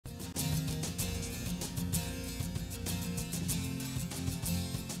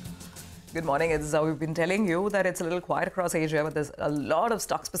Good morning. We've been telling you that it's a little quiet across Asia, but there's a lot of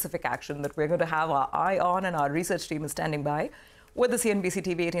stock-specific action that we're going to have our eye on, and our research team is standing by with the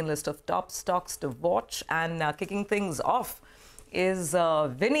CNBC-TV18 list of top stocks to watch. And kicking things off is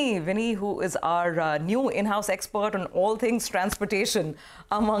Vinny, who is our new in-house expert on all things transportation,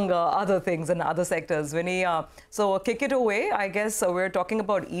 among other things and other sectors. Vinny, so kick it away. I guess we're talking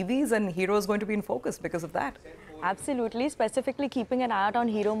about EVs, and Hero is going to be in focus because of that. Absolutely. Specifically keeping an eye out on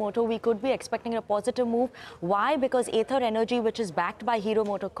Hero Moto, we could be expecting a positive move. Why? Because Ather Energy, which is backed by Hero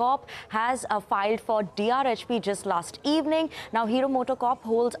MotoCorp, has filed for DRHP just last evening. Now, Hero MotoCorp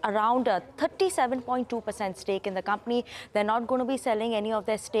holds around a 37.2% stake in the company. They're not going to be selling any of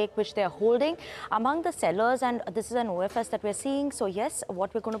their stake which they're holding. Among the sellers, and this is an OFS that we're seeing. So yes,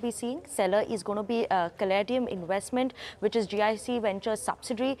 what we're going to be seeing, seller is going to be Caladium Investment, which is GIC Ventures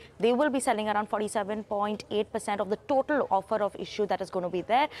subsidiary. They will be selling around 47.8% of the total offer of issue that is going to be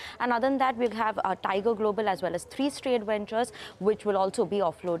there. And other than that, we'll have Tiger Global as well as 3 Straight Ventures, which will also be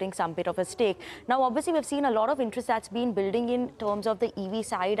offloading some bit of a stake. Now, obviously, we've seen a lot of interest that's been building in terms of the EV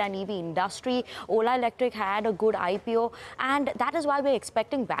side and EV industry. Ola Electric had a good IPO, and that is why we're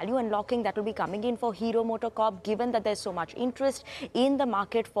expecting value unlocking that will be coming in for Hero MotoCorp, given that there's so much interest in the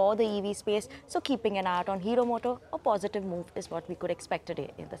market for the EV space. So keeping an eye out on Hero Moto, a positive move is what we could expect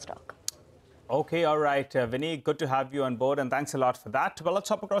today in the stock. Okay, all right. Vinny, good to have you on board, and thanks a lot for that. Well, let's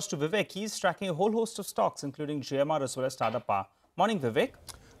hop across to Vivek. He's tracking a whole host of stocks, including GMR as well as Tata. Morning, Vivek.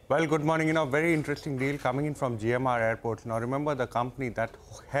 Well, good morning. Very interesting deal coming in from GMR Airports. Now, remember the company that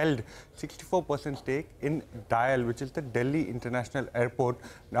held 64% stake in DIAL, which is the Delhi International Airport.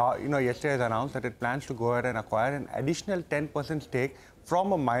 Now, yesterday has announced that it plans to go ahead and acquire an additional 10% stake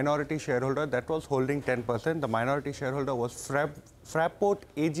from a minority shareholder that was holding 10%. The minority shareholder was Fraport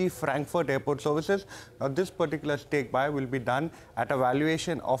AG Frankfurt Airport Services. Now, this particular stake buy will be done at a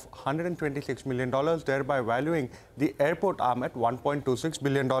valuation of $126 million, thereby valuing the airport arm at $1.26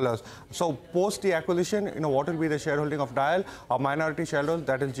 billion. So, post the acquisition, what will be the shareholding of DIAL? Our minority shareholders,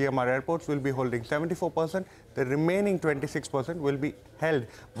 that is GMR Airports, will be holding 74%. The remaining 26% will be held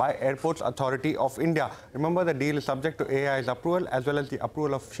by Airports Authority of India. Remember, the deal is subject to AI's approval as well as the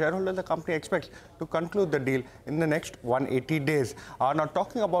approval of shareholders. The company expects to conclude the deal in the next 180 days. Now,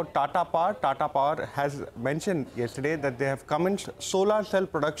 talking about Tata Power has mentioned yesterday that they have commenced solar cell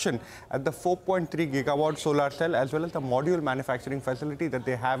production at the 4.3 gigawatt solar cell as well as the module manufacturing facility that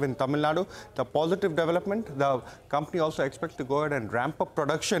they have in Tamil Nadu. The positive development, the company also expects to go ahead and ramp up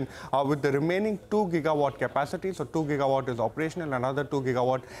production with the remaining 2 gigawatt capacity. So 2 gigawatt is operational, another 2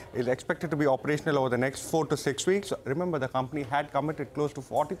 gigawatt is expected to be operational over the next 4 to 6 weeks. Remember, the company had committed close to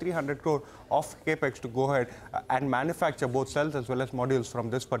 4,300 crore of capex to go ahead and manufacture both cells as well as modules from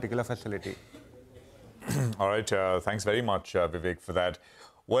this particular facility. All right, thanks very much, Vivek, for that.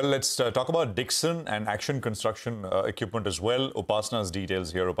 Well, let's talk about Dixon and Action Construction Equipment as well. Upasana's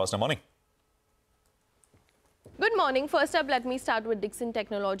details here. Upasana, morning. Good morning. First up, let me start with Dixon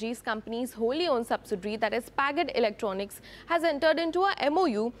Technologies. Company's wholly owned subsidiary, that is Paget Electronics, has entered into a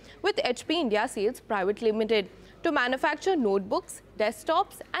MOU with HP India Sales Private Limited to manufacture notebooks,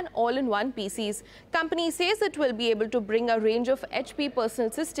 desktops and all-in-one PCs. Company says it will be able to bring a range of HP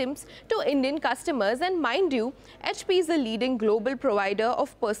personal systems to Indian customers, and mind you, HP is a leading global provider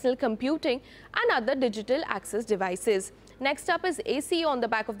of personal computing and other digital access devices. Next up is ACE. On the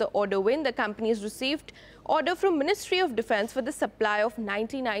back of the order win, the company has received order from Ministry of Defence for the supply of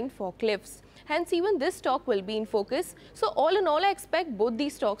 99 forklifts. Hence, even this stock will be in focus. So all in all, I expect both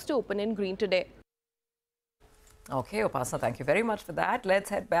these stocks to open in green today. Okay, Upasana, thank you very much for that.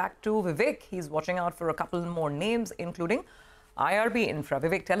 Let's head back to Vivek. He's watching out for a couple more names, including IRB Infra.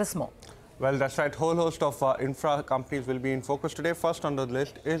 Vivek, tell us more. Well, that's right. Whole host of infra companies will be in focus today. First on the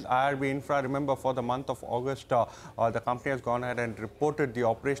list is IRB Infra. Remember, for the month of August, the company has gone ahead and reported the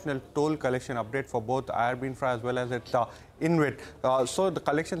operational toll collection update for both IRB Infra as well as its InvIT. So the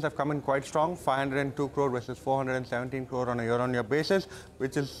collections have come in quite strong, 502 crore versus 417 crore on a year-on-year basis,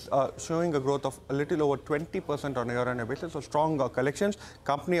 which is showing a growth of a little over 20% on a year-on-year basis. So strong collections.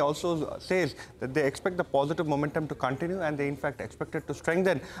 Company also says that they expect the positive momentum to continue, and they in fact expect it to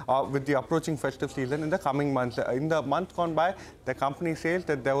strengthen with the approaching festive season in the coming months. In the month gone by, the company says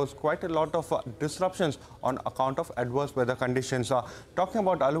that there was quite a lot of disruptions on account of adverse weather conditions. Talking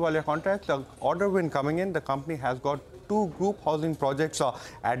about Ahluwalia contracts, the order win coming in, the company has got two group housing projects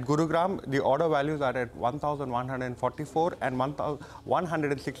at Gurugram. The order values are at 1,144 and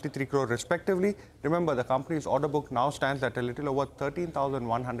 1,163 crore respectively. Remember, the company's order book now stands at a little over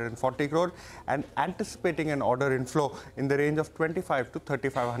 13,140 crore and anticipating an order inflow in the range of 25 to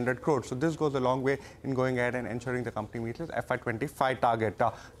 3,500 crores. So this goes a long way in going ahead and ensuring the company meets its FY25 target.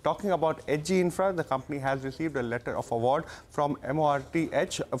 Talking about HG Infra, the company has received a letter of award from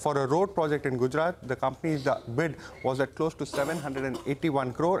MoRTH for a road project in Gujarat. The company's bid was at close to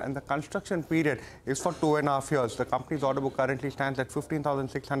 781 crore and the construction period is for 2.5 years. The company's order book currently stands at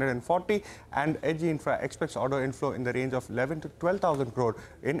 15,640 and HG Infra expects order inflow in the range of 11 to 12,000 crore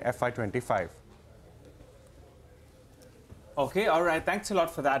in FY25. Okay, all right. Thanks a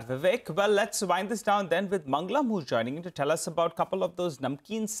lot for that, Vivek. Well, let's wind this down then with Manglam, who's joining in to tell us about a couple of those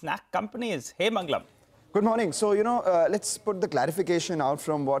namkeen snack companies. Hey, Manglam. Good morning. So, let's put the clarification out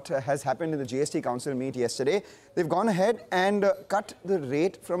from what has happened in the GST Council meet yesterday. They've gone ahead and cut the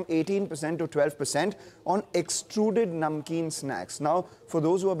rate from 18% to 12% on extruded namkeen snacks. Now, for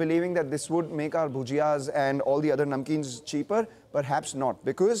those who are believing that this would make our bhujiyas and all the other namkeens cheaper, perhaps not,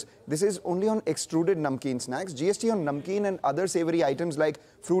 because this is only on extruded namkeen snacks. GST on namkeen and other savory items like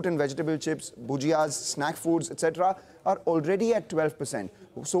fruit and vegetable chips, bhujiyas, snack foods, etc. are already at 12%.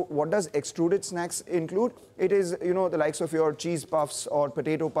 So what does extruded snacks include? It is, the likes of your cheese puffs or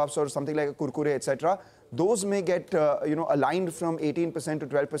potato puffs or something like a kurkure, etc. Those may get, aligned from 18% to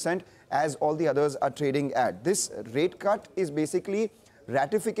 12% as all the others are trading at. This rate cut is basically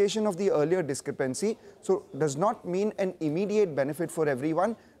ratification of the earlier discrepancy, so does not mean an immediate benefit for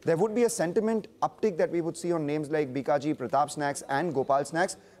everyone. There would be a sentiment uptick that we would see on names like Bikaji, Pratap Snacks and Gopal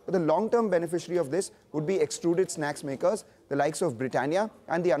Snacks, but the long-term beneficiary of this would be extruded snacks makers, the likes of Britannia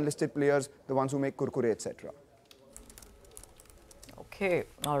and the unlisted players, the ones who make kurkure, etc. Okay,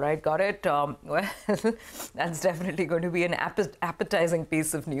 all right, got it. Well, that's definitely going to be an appetizing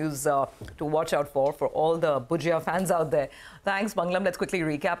piece of news to watch out for all the Bhujia fans out there. Thanks, Manglam. Let's quickly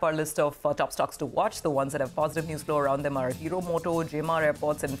recap our list of top stocks to watch. The ones that have positive news flow around them are Hero Moto, GMR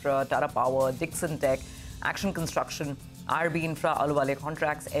Airports Infra, Tata Power, Dixon Tech, Action Construction, IRB Infra, Ahluwalia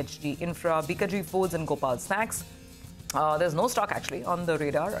Contracts, HG Infra, Bikaji Foods and Gopal Snacks. There's no stock actually on the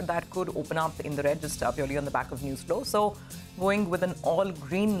radar that could open up in the red just purely on the back of news flow. So going with an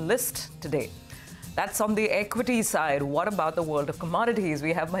all-green list today. That's on the equity side. What about the world of commodities?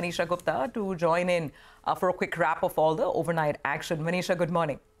 We have Manisha Gupta to join in for a quick wrap of all the overnight action. Manisha, good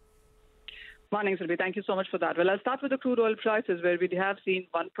morning. Morning, Sylvie. Thank you so much for that. Well, I'll start with the crude oil prices, where we have seen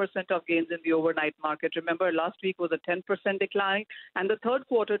 1% of gains in the overnight market. Remember, last week was a 10% decline, and the third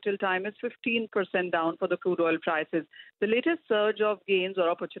quarter till time is 15% down for the crude oil prices. The latest surge of gains or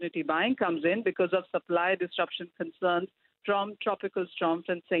opportunity buying comes in because of supply disruption concerns from tropical storm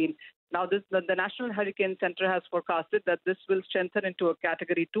Francine. Now, the National Hurricane Center has forecasted that this will strengthen into a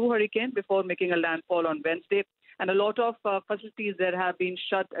Category 2 hurricane before making a landfall on Wednesday. And a lot of facilities that have been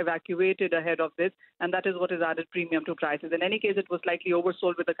evacuated ahead of this, and that is what has added premium to prices. In any case, it was slightly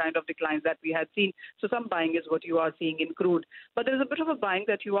oversold with the kind of declines that we had seen. So some buying is what you are seeing in crude. But there's a bit of a buying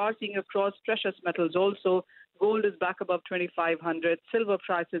that you are seeing across precious metals also. Gold is back above 2,500. Silver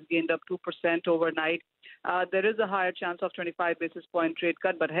prices gained up 2% overnight. There is a higher chance of 25 basis point rate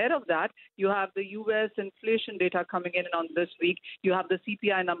cut. But ahead of that, you have the U.S. inflation data coming in on this week. You have the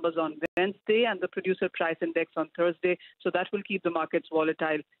CPI numbers on Wednesday and the producer price index on Thursday. So that will keep the markets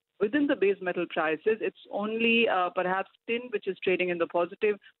volatile. Within the base metal prices, it's only perhaps tin which is trading in the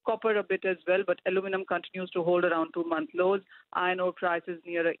positive, copper a bit as well, but aluminum continues to hold around 2-month lows. Iron ore prices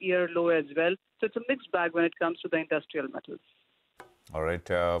near a year low as well. So it's a mixed bag when it comes to the industrial metals. All right,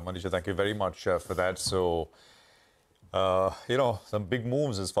 Manisha, thank you very much for that. So, some big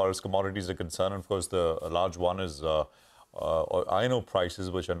moves as far as commodities are concerned. Of course, the large one is iron ore prices,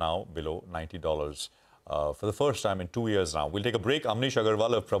 which are now below $90 for the first time in 2 years now. We'll take a break. Amnish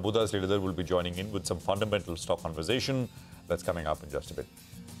Agarwal of Prabhudas Leader will be joining in with some fundamental stock conversation. That's coming up in just a bit.